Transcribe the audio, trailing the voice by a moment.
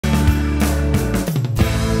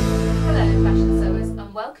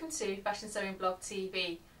welcome to Fashion Sewing Blog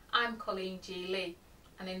TV. I'm Colleen G. Lee,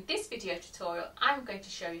 and in this video tutorial I'm going to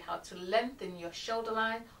show you how to lengthen your shoulder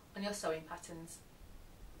line on your sewing patterns.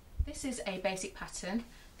 This is a basic pattern,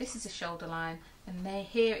 this is a shoulder line, and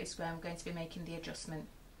here is where I'm going to be making the adjustment.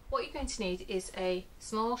 What you're going to need is a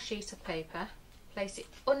small sheet of paper. Place it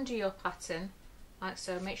under your pattern like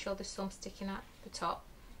so, make sure there's some sticking at the top.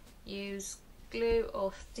 Use glue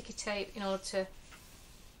or sticky tape in order to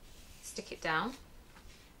stick it down.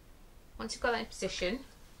 Once you've got that in position,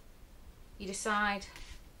 you decide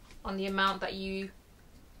on the amount that you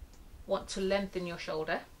want to lengthen your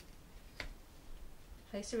shoulder.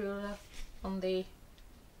 Place a ruler on the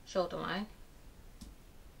shoulder line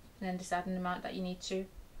and then decide on the amount that you need to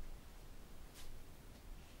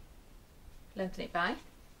lengthen it by.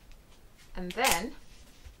 And then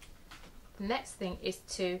the next thing is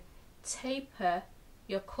to taper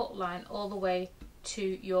your cut line all the way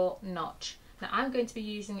to your notch. Now I'm going to be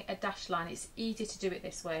using a dash line. It's easier to do it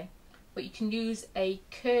this way, but you can use a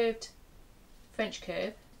curved French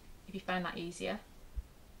curve if you find that easier.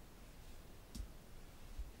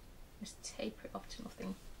 Just taper it off to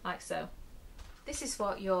nothing like so. This is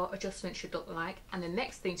what your adjustment should look like, and the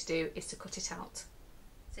next thing to do is to cut it out.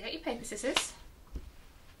 So get your paper scissors,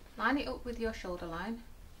 line it up with your shoulder line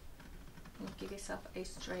and give yourself a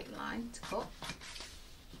straight line to cut.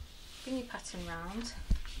 Bring your pattern round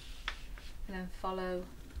and then follow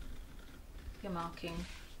your marking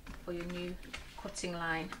for your new cutting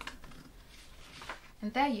line.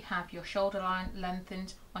 And there you have your shoulder line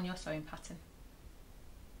lengthened on your sewing pattern.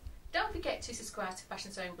 Don't forget to subscribe to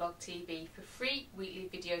Fashion Sewing Blog TV for free weekly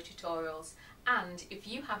video tutorials, and if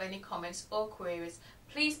you have any comments or queries,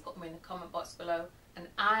 please put them in the comment box below and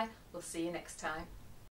I will see you next time.